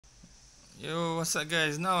Yo, what's up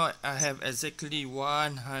guys? Now I have exactly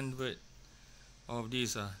 100 of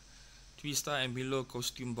these 3-star and below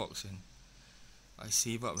costume box, and I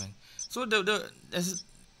save up, man. So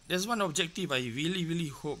there's one objective I really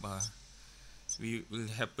hope we will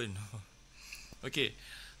happen. Okay,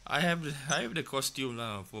 I have the costume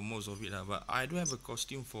for most of it but I don't have a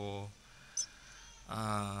costume for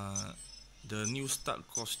uh the new start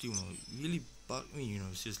costume. Really bug me,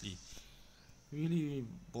 seriously. Really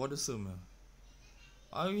bothersome.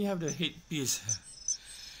 I only have the headpiece,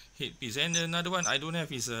 and another one I don't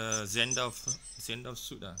have is a Zendaf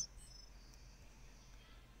suit.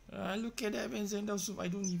 Look at that, man. Zendaf suit. I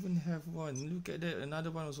don't even have one. Look at that.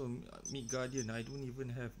 Another one also, Mid Guardian. I don't even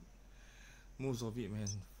have most of it, man.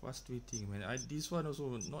 Frustrating, man. This one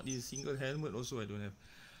also not this single helmet. Also, I don't have.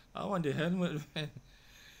 I want the helmet, man.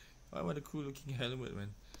 I want a cool looking helmet,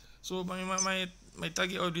 man. So my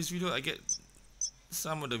target of this video, I get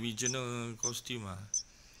some of the regional costume.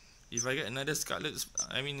 If I get another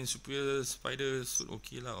superior spider suit,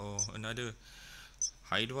 okay lah, or another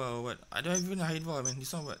Hydra or what. I don't have even Hydra, man.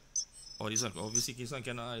 This one what? Oh, this one obviously this one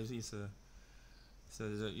cannot. It's a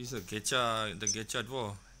Gecha, the Gecha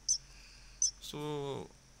dwarf. So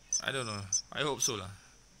I don't know. I hope so lah.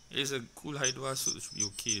 It's a cool Hydra suit, should be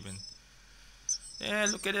okay, man. Yeah,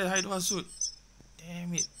 look at that Hydra suit.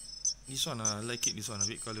 Damn it. This one I like it. This one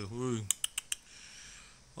red color. Ooh.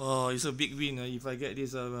 Oh, it's a big win if I get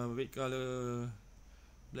this red color,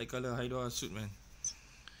 black color Hydra suit, man.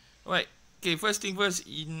 Alright. Okay, first thing first,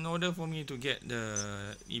 in order for me to get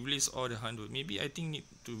the release all the 100, maybe I think need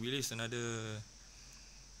to release another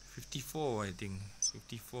 54, I think.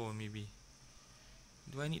 54 maybe.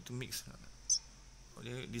 Do I need to mix? Or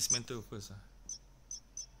dismantle first?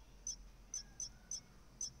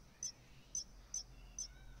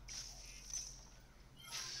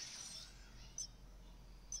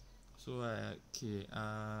 So, okay.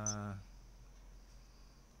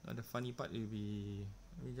 The funny part will be,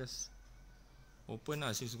 let me just open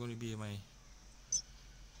since it's going to be my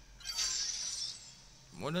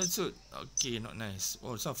model suit. Okay, not nice.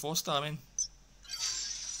 Oh, it's a 4-star, man.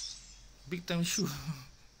 Big time shoe.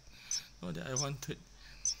 Not that I wanted.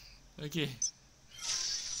 Okay.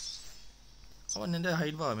 I want another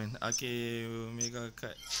Hydra, man. Okay, mega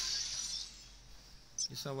cut.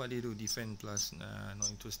 This one what they do, defend plus. Nah, not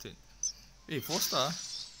interested. Hey, 4-star.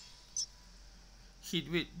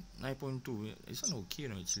 Hit weight 9.2. It's not okay,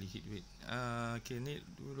 no, actually, hit weight. Okay, need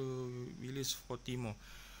to release 40 more.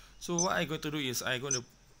 So what I got to do is I gonna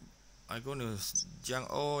junk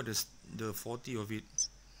all the 40 of it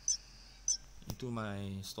into my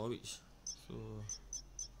storage. So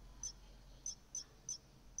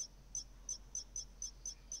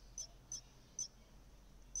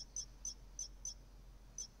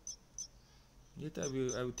later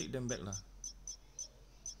I will take them back lah.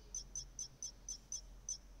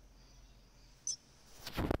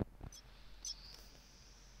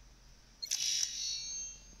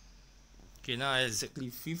 Okay, now exactly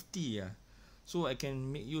 50 so I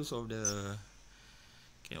can make use of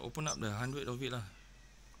can open up the 100 of it lah.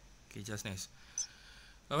 Okay, just nice.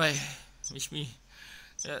 Alright, wish me.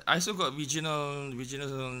 I also got regional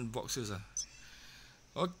boxes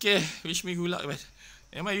Okay, wish me good luck, man.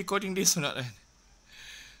 Am I recording this or not,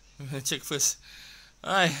 man? Check first.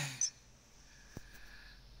 Alright.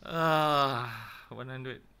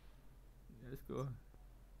 100. Let's go.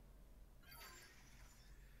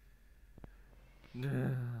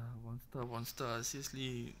 One star.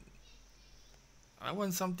 Seriously, I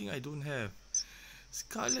want something I don't have.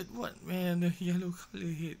 Scarlet what, man? The yellow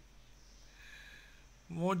color head.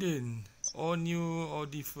 Modern. All new, all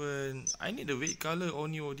different. I need the red color, all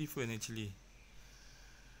new, all different actually.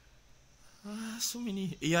 So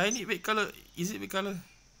many. Yeah, I need red color. Is it red color?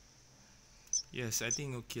 Yes, I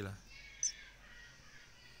think okay lah.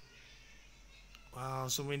 Wow,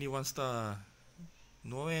 so many 1-star.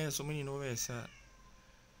 Nowhere, so many nowhere, sir.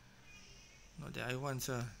 Not that I want,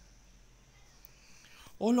 sir.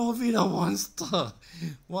 All of it are 1-star.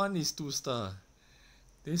 One is 2-star.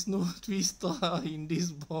 There's no 3-star in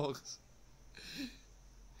this box.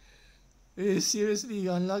 Hey, seriously,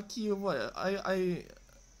 unlucky or what?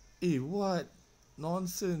 Hey, what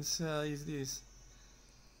nonsense is this?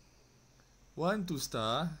 1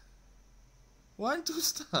 2-star. 1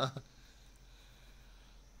 2-star.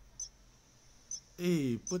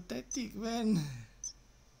 Hey, pathetic, man.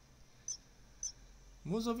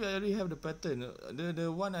 Most of it I already have the pattern.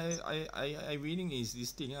 The one I winning is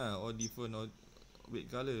this thing or different or red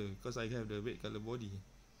color because I have the red color body.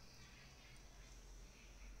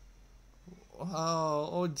 Wow,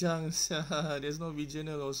 all junks. There's no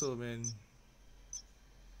regional also, man.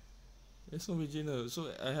 There's no original. So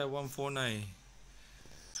I have 149.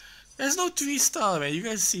 There's no 3-star, man. You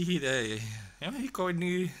guys see it, eh? Am I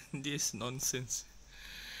recording this nonsense?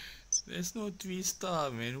 There's no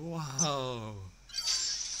 3-star, man. Wow.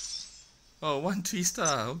 Oh, 1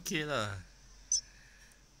 3-star. Okay lah.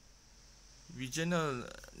 Regional.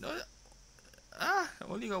 No.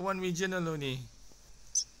 Only got 1 regional only.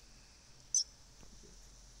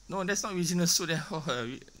 No, that's not regional suit.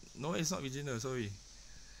 No, it's not regional. Sorry.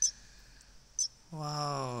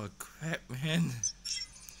 Wow, crap, man.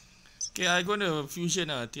 Okay, I go to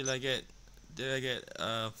fusion till I get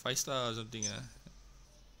 5-star or something.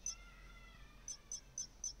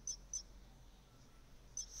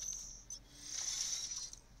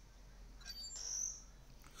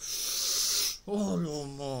 Oh no,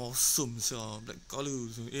 more awesome, so black color.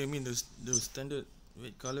 So, I mean the standard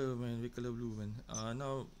red color, man, red color blue, man.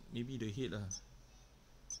 Now maybe the head lah.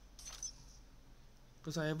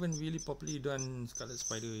 Because I haven't really properly done Scarlet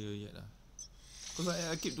Spider yet lah. Because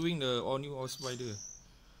I keep doing the all new all spider.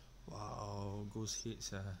 Wow, ghost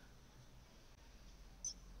heads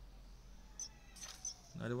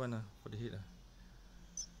Another one for the head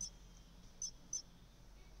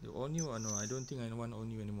The all new no, I don't think I want all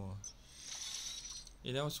new anymore.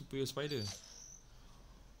 That was superior spider.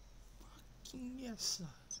 Fucking yes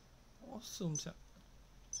awesome sir.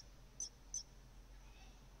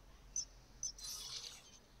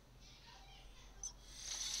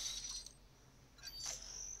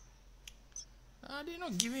 They're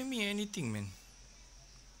not giving me anything, man.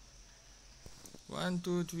 1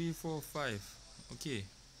 2 3 4 5. Okay.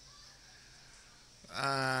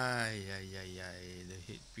 The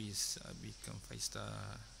headpiece become 5-star.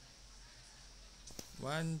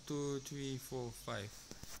 1 2 3 4 5.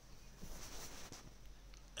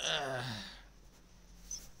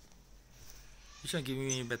 Which one giving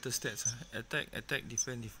me better stats? Attack,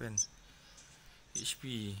 defend.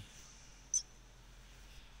 HP.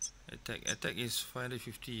 Attack is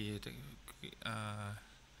 550. Attack,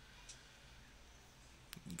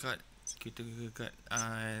 guard, critical guard,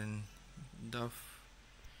 and buff,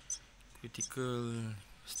 critical,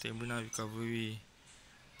 stamina recovery,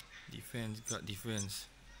 defense, guard defense,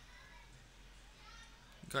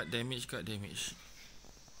 guard damage.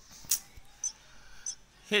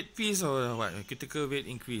 Headpiece or what? Critical weight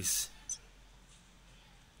increase.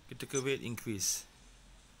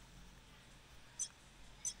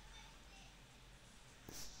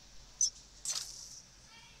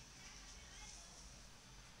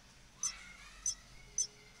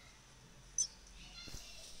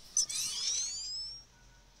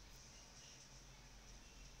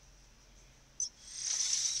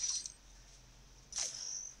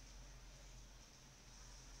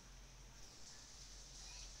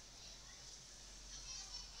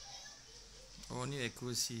 Only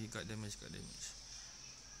accuracy, guard damage.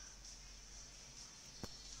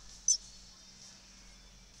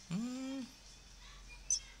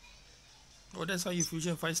 Oh, that's how you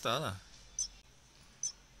fusion 5-star lah.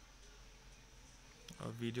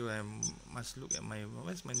 Video, I must look at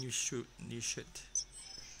where's my new shirt.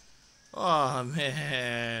 Oh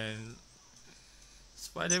man,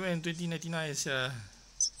 Spiderman 2099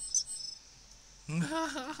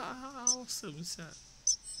 awesome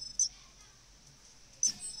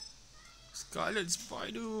Scarlet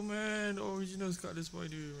Spider, man. Original Scarlet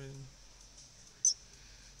Spider, man.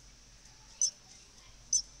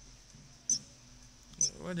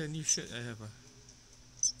 What a new shirt I have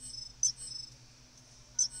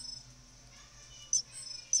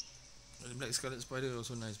The black Scarlet Spider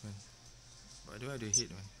also nice, man. But I don't have the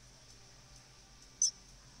head, man.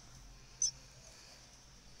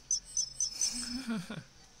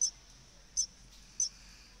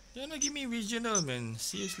 You're not giving me regional, man.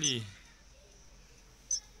 Seriously.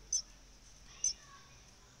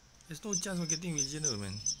 There's no chance of getting regional,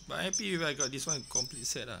 man. But I'm happy if I got this one complete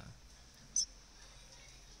set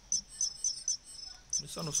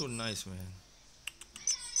This one also nice, man.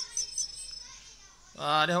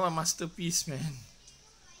 That one masterpiece, man.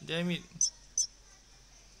 Damn it.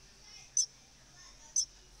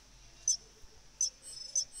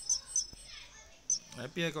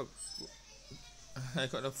 Happy I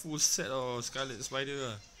got a full set of Scarlet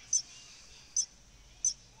Spider.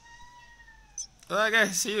 Alright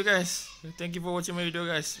guys, see you guys. Thank you for watching my video,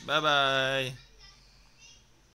 guys. Bye bye.